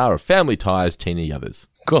get a star of Family Ties, Tina Yothers.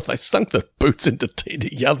 God, they sunk their boots into Tina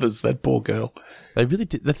Yothers, that poor girl. They really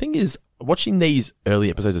did. The thing is, watching these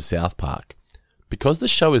early episodes of South Park, because the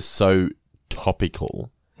show is so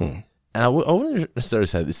topical... And I wouldn't necessarily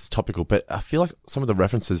say this is topical, but I feel like some of the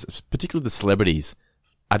references, particularly the celebrities,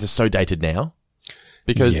 are just so dated now.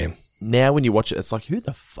 Because now when you watch it, it's like, who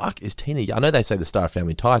the fuck is Tina? I know they say the star of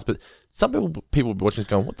Family Ties, but some people will be watching this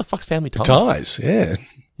going, what the fuck's Family Ties? Ties, yeah.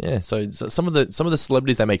 Yeah, so some of the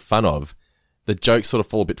celebrities they make fun of, the jokes sort of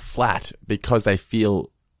fall a bit flat because they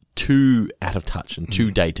feel too out of touch and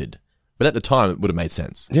too dated. But at the time, it would have made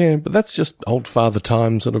sense. Yeah, but that's just old father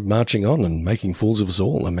time sort of marching on and making fools of us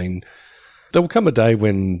all. I mean, there will come a day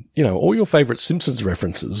when, all your favourite Simpsons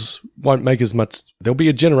references won't make as much. There'll be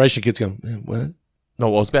a generation of kids going, what? No,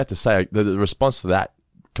 I was about to say, the response to that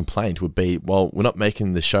complaint would be, well, we're not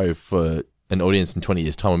making the show for an audience in 20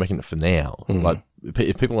 years' time. We're making it for now. Like,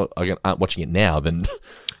 if people aren't watching it now, then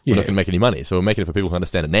we're not going to make any money. So we're making it for people who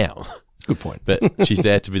understand it now. Good point. But she's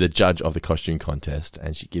there to be the judge of the costume contest,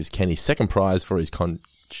 and she gives Kenny second prize for his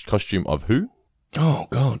costume of who? Oh,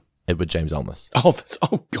 God. Edward James Olmos.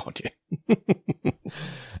 Oh, God, yeah.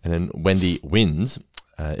 And then Wendy wins,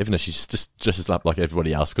 even though she's just dresses up like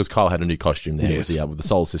everybody else, because Kyle had a new costume there with the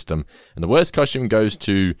soul system. And the worst costume goes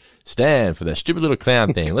to Stan for that stupid little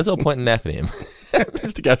clown thing. Let's all point and laugh at him.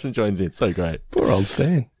 Mr. Gavson joins in. So great. Poor old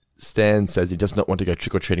Stan. Stan says he does not want to go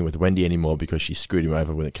trick-or-treating with Wendy anymore because she screwed him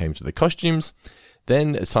over when it came to the costumes.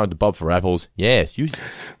 Then it's time to bob for apples. Yes, use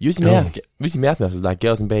your mouth. Use your mouth muscles like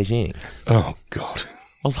girls in Beijing. Oh, God.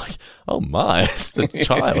 I was like, oh my, it's a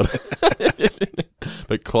child.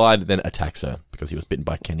 But Clyde then attacks her because he was bitten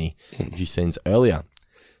by Kenny a few scenes earlier.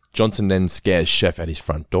 Johnson then scares Chef at his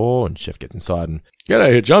front door, and Chef gets inside and... Get out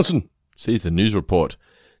of here, Johnson. Sees the news report.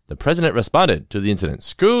 The president responded to the incident.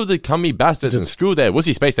 Screw the cummy bastards and screw their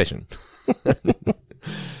wussy space station.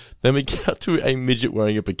 Then we cut to a midget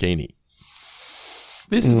wearing a bikini.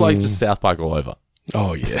 This is like just South Park all over.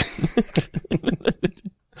 Oh, yeah.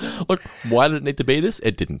 Look, why did it need to be this?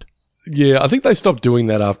 It didn't. Yeah, I think they stopped doing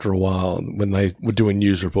that after a while when they were doing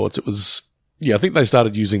news reports. It was, I think they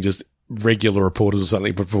started using just regular reporters or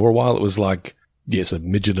something, but for a while it was like, yes, a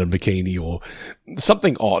midget in a bikini or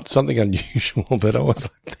something odd, something unusual, but I was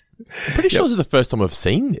like... I'm pretty sure this is the first time I've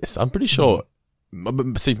seen this. I'm pretty sure...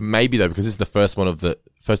 See, maybe though, because this is the first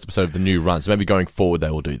episode of the new run, so maybe going forward they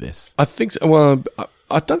will do this. I think so. Well,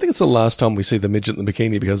 I don't think it's the last time we see the midget in the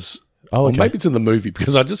bikini because... Oh, okay. Or maybe it's in the movie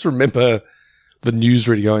because I just remember the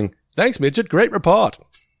newsreader going, thanks, midget, great report.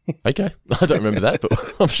 Okay, I don't remember that, but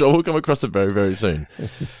I'm sure we'll come across it very, very soon.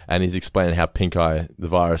 And he's explaining how Pinkeye, the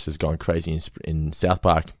virus, has gone crazy in South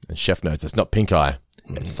Park, and Chef knows it's not Pinkeye,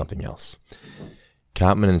 it's something else.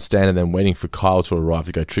 Cartman and Stan are then waiting for Kyle to arrive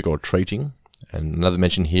to go trick-or-treating. And another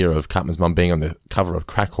mention here of Cartman's mum being on the cover of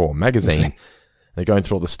Crack Whore magazine. They're going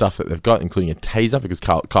through all the stuff that they've got, including a taser, because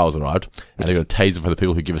Kyle's arrived, and they've got a taser for the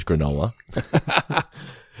people who give us granola.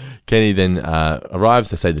 Kenny then arrives.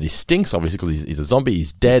 They say that he stinks, obviously, because he's a zombie.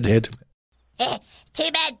 He's dead. Too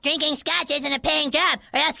bad drinking scotch isn't a paying job,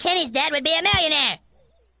 or else Kenny's dad would be a millionaire.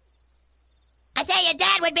 I say your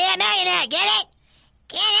dad would be a millionaire, get it?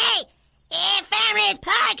 Kenny! If family's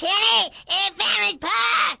poor, Kenny! If family's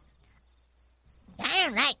poor! I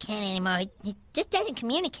don't like Kenny anymore. He just doesn't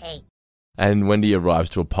communicate. And Wendy arrives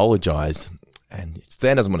to apologise, and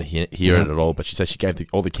Stan doesn't want to hear it at all, but she says she gave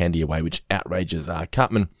all the candy away, which outrages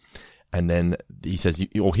Cartman. And then he says,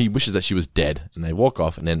 he wishes that she was dead, and they walk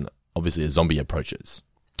off, and then obviously a zombie approaches.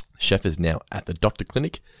 Chef is now at the doctor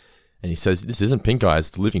clinic, and he says, this isn't Pinkeye,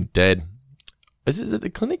 it's the living dead. Is it at the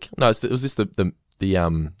clinic? No, was this the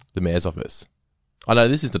mayor's office? Oh no,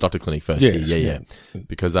 this is the doctor clinic first. Yes, yeah.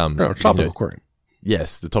 Because topical cream.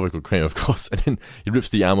 Yes, the topical cream, of course. And then he rips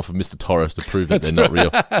the arm off of Mr. Torres to prove that they're not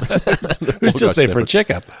real. Who's just there for a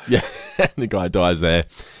checkup. Yeah, and the guy dies there.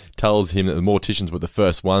 Tells him that the morticians were the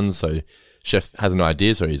first ones, so Chef has an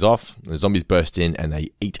idea, so he's off. The zombies burst in and they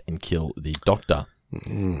eat and kill the doctor.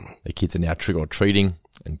 The kids are now trick-or-treating,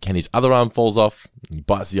 and Kenny's other arm falls off. And he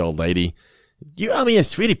bites the old lady. You owe me a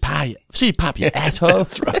sweetie pie, you asshole.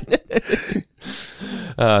 That's right.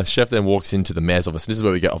 Chef then walks into the mayor's office. This is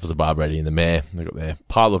where we get Officer Barbrady and the mayor. They've got their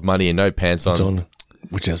pile of money and no pants on.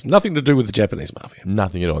 Which has nothing to do with the Japanese mafia.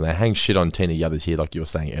 Nothing at all. They hang shit on Tina Yothers here, like you were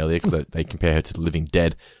saying earlier, because they compare her to the living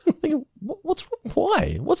dead. I'm thinking,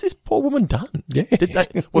 why? What's this poor woman done? Yeah.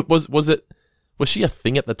 Was she a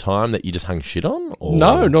thing at the time that you just hung shit on? Or?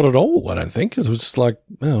 No, not at all, I don't think. It was just like,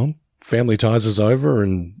 well, family ties is over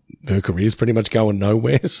and her career's pretty much going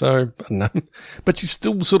nowhere, so I don't know. But she's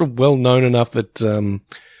still sort of well known enough that,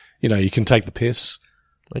 you can take the piss.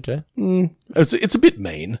 Okay. It's a bit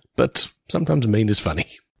mean, but sometimes mean is funny.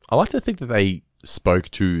 I like to think that they spoke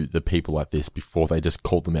to the people like this before they just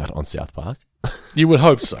called them out on South Park. You would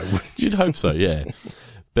hope so. You'd hope so, yeah.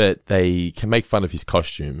 But they can make fun of his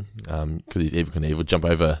costume because he's evil Knievel, jump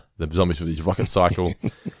over the zombies with his rocket cycle.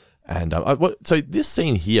 And so this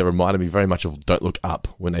scene here reminded me very much of Don't Look Up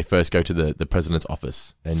when they first go to the president's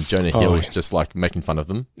office and Jonah Hill is just like making fun of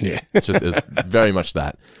them. Yeah. It was very much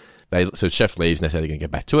that. So Chef leaves and they say they're going to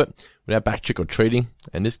get back to it. We're now back trick-or-treating.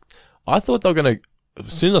 And I thought they were going to,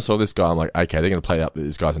 as soon as I saw this guy, I'm like, okay, they're going to play up that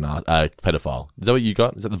this guy's a pedophile. Is that what you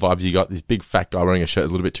got? Is that the vibes you got? This big fat guy wearing a shirt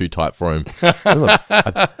is a little bit too tight for him.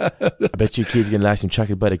 I bet you kids are going to like some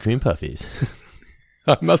chocolate butter cream puffies.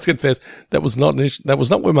 I must confess, that was not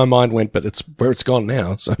where my mind went, but it's where it's gone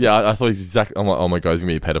now. So. Yeah, I thought exactly. I'm like, oh my god, he's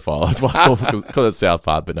gonna be a pedophile. That's why I thought because it's South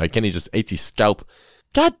Park. But no, Kenny just eats his scalp.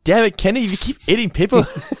 God damn it, Kenny! You keep eating people.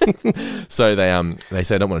 So they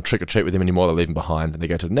say they don't want to trick or treat with him anymore. They leave him behind, and they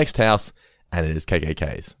go to the next house, and it is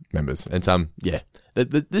KKK's members. And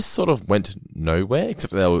this sort of went nowhere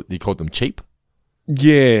except that you called them cheap.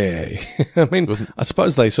 Yeah, I mean, I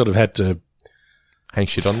suppose they sort of had to. Hang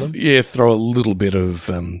shit on them? Yeah, throw a little bit of,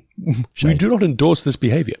 we do not endorse this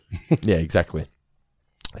behaviour. Yeah, exactly.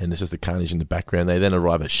 And it's just the carnage in the background. They then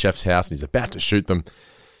arrive at Chef's house and he's about to shoot them.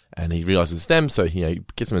 And he realises it's them, so he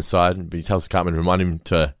gets them inside. But he tells Cartman to remind him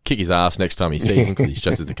to kick his ass next time he sees him because he's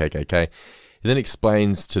dressed as the KKK. He then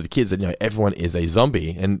explains to the kids that everyone is a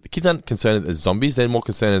zombie. And the kids aren't concerned that there's zombies. They're more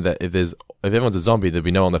concerned that if everyone's a zombie, there'll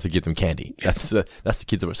be no one left to give them candy. That's the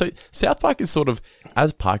kids. So South Park is sort of,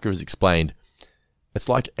 as Parker has explained, it's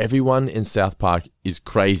like everyone in South Park is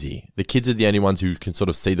crazy. The kids are the only ones who can sort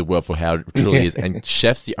of see the world for how it truly is, and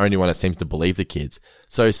Chef's the only one that seems to believe the kids.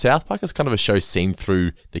 So South Park is kind of a show seen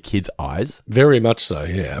through the kids' eyes. Very much so,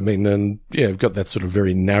 yeah. I mean, we've got that sort of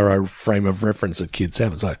very narrow frame of reference that kids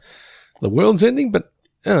have. It's like, the world's ending, but,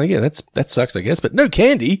 that sucks, I guess, but no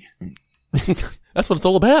candy. That's what it's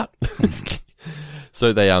all about.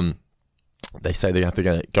 So they say they have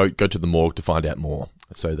to go to the morgue to find out more.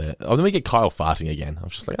 So then we get Kyle farting again. I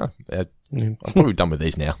was just like, I'm probably done with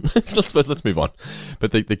these now. let's move on.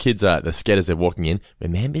 But the kids are they're scared as they're walking in.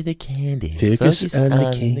 Remember the candy. Focus on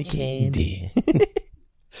the candy.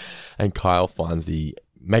 And Kyle finds the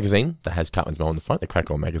magazine that has Cartman's mom on the front, the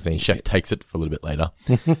Crack On magazine. Chef takes it for a little bit later,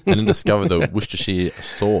 and then discover the Worcestershire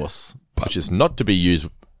sauce, which is not to be used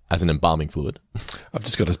as an embalming fluid. I've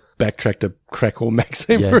just got to backtrack to Crackle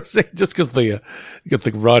magazine for a second, just because you got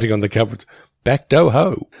the writing on the cover. It's back do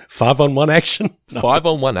ho, 5-on-1 action. No.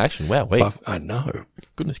 5-on-1 action. Wow, wait. I know.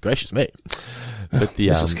 Goodness gracious me. But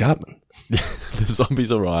Mrs. Cartman. The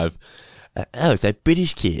zombies arrive. It's that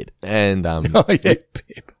British kid, and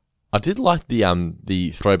I did like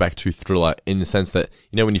the throwback to Thriller in the sense that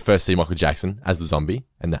when you first see Michael Jackson as the zombie,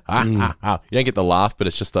 and you don't get the laugh, but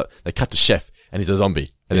it's just that they cut to Chef and he's a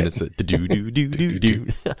zombie, and then it's the do do do do do.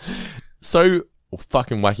 So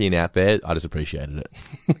fucking wacky and out there. I just appreciated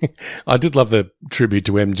it. I did love the tribute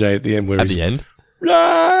to MJ at the end. At the end?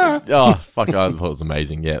 Oh, fuck. I thought it was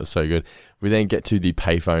amazing. Yeah, it was so good. We then get to the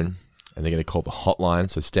payphone and they're going to call the hotline.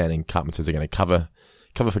 So Stan and Cartman says they're going to cover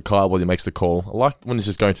for Kyle while he makes the call. I like when he's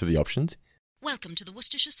just going through the options. Welcome to the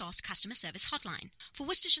Worcestershire Sauce Customer Service Hotline. For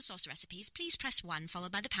Worcestershire Sauce recipes, please press 1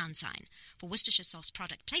 followed by the £. For Worcestershire Sauce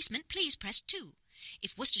product placement, please press 2.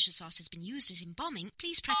 If Worcestershire Sauce has been used as embalming,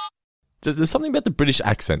 please press... There's something about the British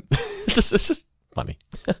accent. It's just funny.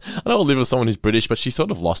 I don't live with someone who's British, but she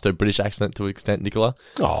sort of lost her British accent to an extent, Nicola.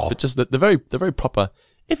 Oh, but just the very proper.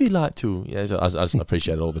 If you like to, I just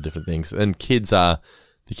appreciate all the different things. And the kids are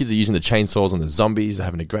using the chainsaws on the zombies. They're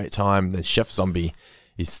having a great time. The Chef Zombie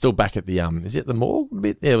is still back at the is it at the morgue?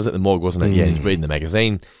 Yeah, it was at the morgue, wasn't it? Yeah, he's reading the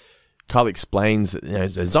magazine. Carl explains that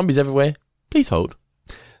there's zombies everywhere. Please hold.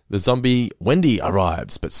 The zombie Wendy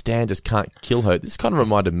arrives, but Stan just can't kill her. This kind of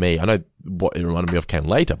reminded me, I know what it reminded me of came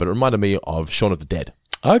later, but it reminded me of Shaun of the Dead.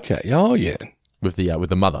 Okay, oh yeah. With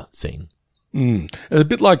the mother scene. A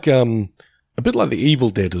bit like the Evil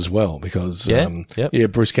Dead as well, because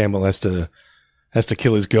Bruce Campbell has to has to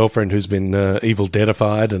kill his girlfriend who's been evil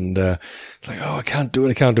deadified, and it's like, oh, I can't do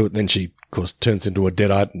it. And then she, of course, turns into a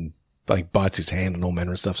deadite and like bites his hand and all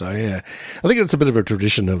manner of stuff. So yeah, I think it's a bit of a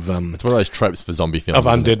tradition of it's one of those tropes for zombie films of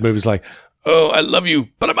undead movies, like, oh, I love you,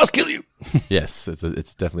 but I must kill you. Yes,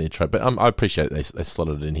 it's definitely a trope. But I appreciate they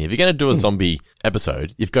slotted it in here. If you're going to do a zombie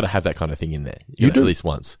episode, you've got to have that kind of thing in there. You do at least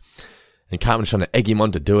once. And Cartman's trying to egg him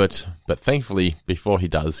on to do it, but thankfully, before he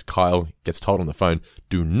does, Kyle gets told on the phone,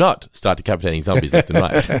 do not start decapitating zombies left and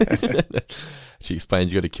right. She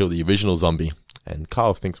explains you got to kill the original zombie, and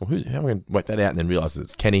Kyle thinks, well, how am I going to work that out? And then realizes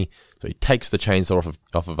it's Kenny, so he takes the chainsaw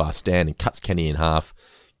off of our Stan and cuts Kenny in half.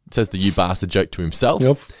 Says the "you bastard" joke to himself.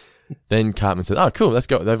 Yep. Then Cartman says, oh, cool, let's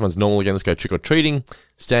go. Everyone's normal again. Let's go trick-or-treating.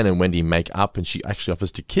 Stan and Wendy make up, and she actually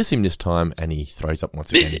offers to kiss him this time, and he throws up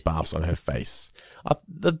once again and barfs on her face.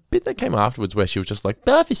 The bit that came afterwards where she was just like,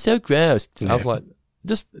 barf is so gross. I was like,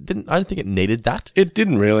 I don't think it needed that. It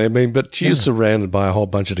didn't really. I mean, but she is surrounded by a whole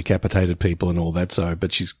bunch of decapitated people and all that,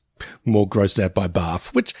 but she's more grossed out by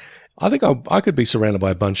barf, which I think I could be surrounded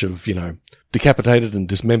by a bunch of, decapitated and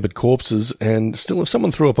dismembered corpses, and still if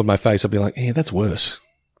someone threw up on my face, I'd be like, yeah, that's worse.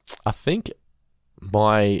 I think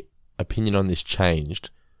my opinion on this changed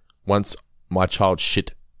once my child's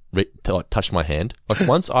shit touched my hand. Like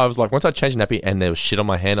once I changed nappy and there was shit on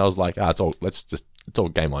my hand, I was like, it's all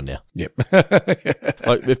game on now. Yep.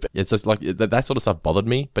 Like it's just like that sort of stuff bothered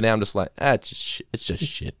me, but now I'm just like, it's just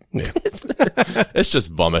shit. Yeah. It's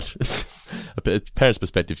just vomit. A parent's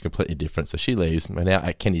perspective is completely different. So she leaves. We're now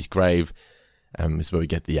at Kenny's grave. Is where we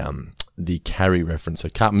get the Carrie reference. So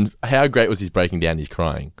Cartman, how great was his breaking down? He's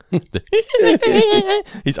crying.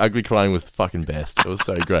 His ugly crying was the fucking best. It was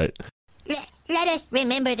so great. Let us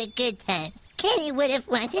remember the good times. Kenny would have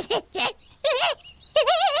wanted it.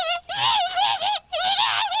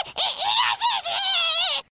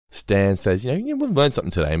 Stan says, we've learned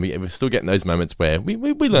something today, and we're still getting those moments where we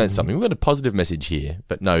learned something. We've got a positive message here.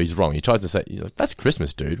 But no, he's wrong. He tries to say, that's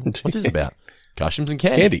Christmas, dude. What's this about? Costumes and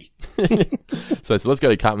candy. So let's go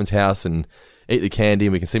to Cartman's house and eat the candy,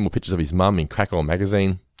 and we can see more pictures of his mum in Crackle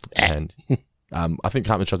magazine. And I think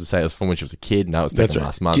Cartman tries to say it was from when she was a kid. No, it was taken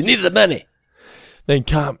last month. You needed the money. Then we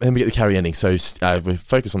get the Carrie ending. So we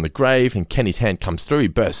focus on the grave, and Kenny's hand comes through. He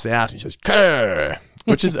bursts out and he says, "Kerr!"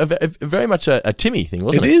 Which is very much a Timmy thing,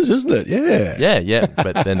 wasn't it? It is, isn't it? Yeah. Yeah.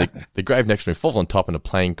 But then the grave next to him falls on top, and a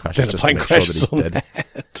plane crashes. Then a plane crashes on that.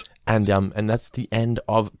 And that's the end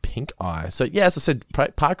of Pinkeye. So yeah, as I said,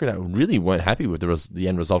 Parker and I really weren't happy with the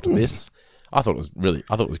end result of this. I thought it was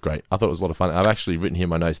great. I thought it was a lot of fun. I've actually written here in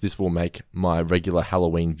my notes, this will make my regular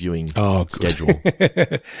Halloween viewing schedule.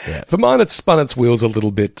 Yeah. For mine, it's spun its wheels a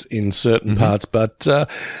little bit in certain parts, but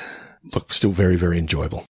look, still very, very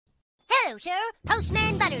enjoyable. Hello, sir.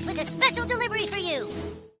 Postman Butters with a special delivery for you.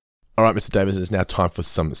 All right, Mr. Davis, it's now time for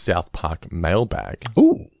some South Park mailbag.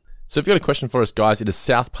 Ooh. So if you've got a question for us, guys, it is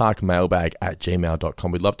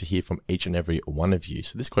southparkmailbag@gmail.com. We'd love to hear from each and every one of you.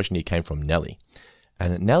 So this question here came from Nellie.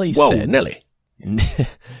 And Nellie said... Nellie.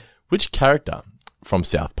 Which character from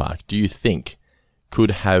South Park do you think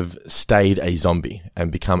could have stayed a zombie and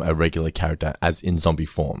become a regular character as in zombie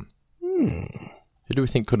form? Who do we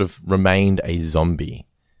think could have remained a zombie?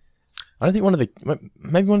 I don't think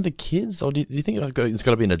maybe one of the kids, or do you think it's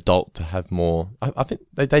got to be an adult to have more? I think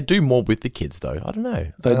they do more with the kids, though. I don't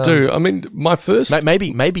know. They do. I mean, my first...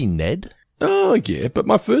 Maybe Ned? Oh, yeah, but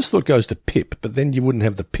my first thought goes to Pip, but then you wouldn't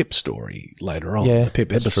have the Pip story later on, the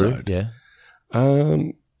Pip episode. True, yeah.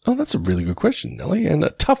 That's a really good question, Nelly, and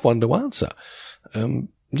a tough one to answer. Yeah,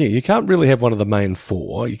 you can't really have one of the main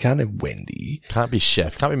four. You can't have Wendy. Can't be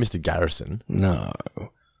Chef. Can't be Mr. Garrison. No.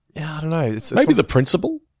 Yeah, I don't know. It's maybe the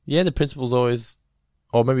principal? Yeah, the principal's always...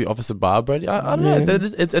 Or maybe Officer Barbara. I don't know.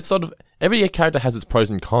 It's sort of... Every character has its pros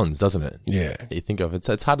and cons, doesn't it? Yeah. You think of it.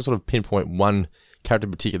 So it's hard to sort of pinpoint one character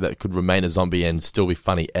in particular that could remain a zombie and still be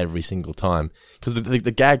funny every single time. Because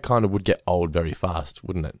the gag kind of would get old very fast,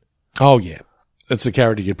 wouldn't it? Oh, yeah. It's a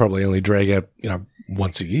character you'd probably only drag out,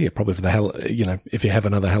 once a year. Probably for if you have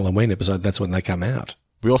another Halloween episode, that's when they come out.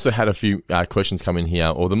 We also had a few questions come in here,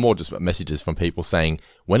 or the more just messages from people saying,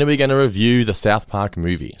 when are we going to review the South Park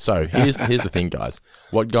movie? So here's the thing, guys.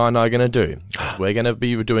 What Guy and I are going to do is we're going to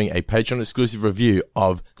be doing a Patreon exclusive review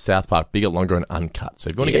of South Park, bigger, longer, and uncut.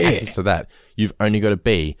 So if you want to get access to that, you've only got to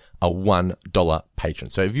be a $1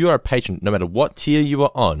 patron. So if you are a patron, no matter what tier you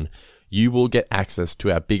are on, you will get access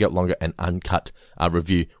to our bigger, longer, and uncut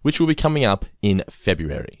review, which will be coming up in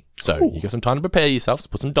February. So you got some time to prepare yourselves,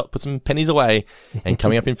 put some pennies away, and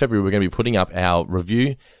coming up in February, we're going to be putting up our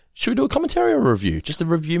review. Should we do a commentary or a review? Just a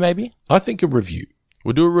review, maybe? I think a review.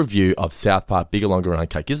 We'll do a review of South Park, bigger, longer, and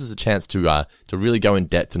uncut. Gives us a chance to really go in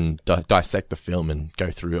depth and dissect the film and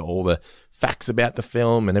go through all the facts about the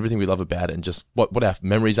film and everything we love about it and just what our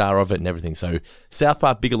memories are of it and everything. So South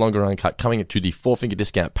Park Bigger, Longer, Uncut coming to the 4-Finger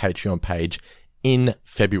Discount Patreon page in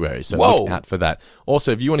February. So look out for that.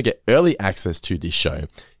 Also, if you want to get early access to this show,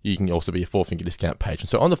 you can also be a 4-Finger Discount patron.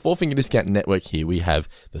 So on the 4-Finger Discount Network here, we have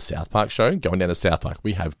the South Park show, Going Down to South Park.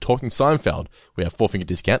 We have Talking Seinfeld. We have 4-Finger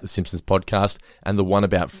Discount, The Simpsons podcast, and the one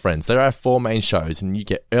about Friends. There are 4 main shows, and you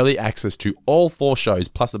get early access to all 4 shows,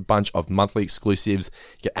 plus a bunch of monthly exclusives.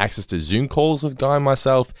 You get access to Zoom calls with Guy and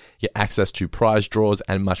myself. You get access to prize draws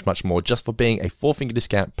and much, much more just for being a 4-Finger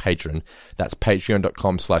Discount patron. That's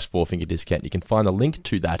patreon.com/4fingerdiscount. You can find a link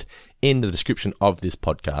to that in the description of this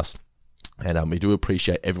podcast. And we do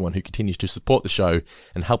appreciate everyone who continues to support the show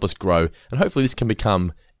and help us grow. And hopefully this can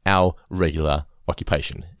become our regular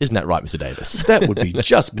occupation. Isn't that right, Mr. Davis? That would be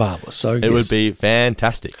just marvellous. So it would be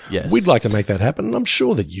fantastic. Yes. We'd like to make that happen, and I'm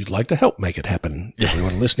sure that you'd like to help make it happen.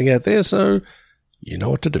 Everyone listening out there, so you know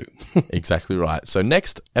what to do. Exactly right. So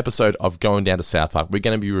next episode of Going Down to South Park, we're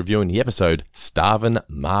going to be reviewing the episode Starvin'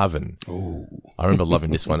 Marvin. Ooh. I remember loving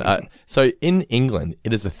this one. So in England,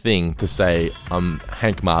 it is a thing to say I'm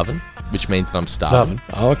Hank Marvin, which means that I'm starving.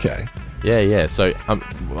 Marvin. Oh, okay. Yeah. So I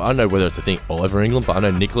don't know whether it's a thing all over England, but I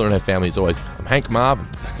know Nicola and her family is always, I'm Hank Marvin,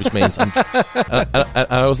 which means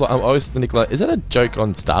I was like, I'm always to Nicola, is that a joke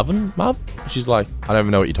on Starvin' Marvin? She's like, I don't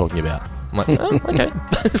even know what you're talking about. I'm like, oh, okay.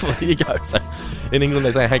 Well, there you go. So in England,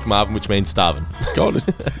 they say Hank Marvin, which means starving. God,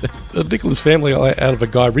 Nicola's family out of a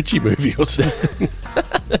Guy Ritchie movie or something.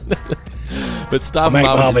 But Starvin'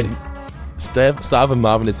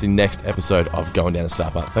 Marvin is the next episode of Going Down to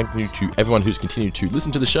South Park. Thank you to everyone who's continued to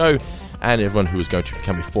listen to the show and everyone who is going to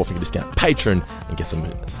become a 4-Finger Discount patron and get some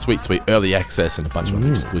sweet early access and a bunch of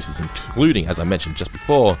other exclusives, including, as I mentioned just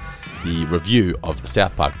before, the review of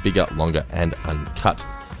South Park Bigger, Longer, and Uncut.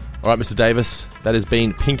 All right, Mr. Davis, that has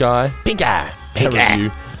been Pinkeye. A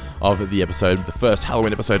review of the episode, the first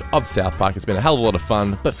Halloween episode of South Park. It's been a hell of a lot of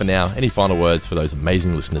fun, but for now, any final words for those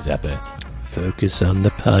amazing listeners out there? Focus on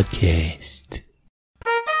the podcast.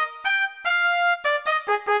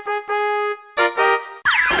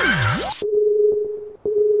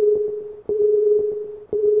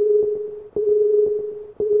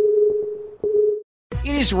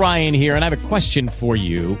 It is Ryan here, and I have a question for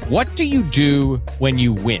you. What do you do when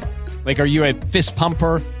you win? Like, are you a fist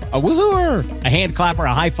pumper, a woohooer, a hand clapper,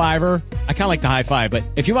 a high fiver? I kind of like the high five, but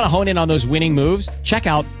if you want to hone in on those winning moves, check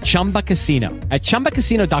out Chumba Casino. At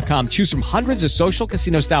ChumbaCasino.com, choose from hundreds of social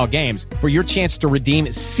casino-style games for your chance to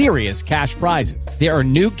redeem serious cash prizes. There are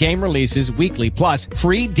new game releases weekly, plus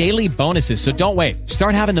free daily bonuses, so don't wait.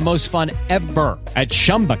 Start having the most fun ever at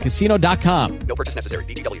ChumbaCasino.com. No purchase necessary.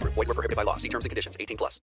 VGW Group. Void where prohibited by law. See terms and conditions. 18+.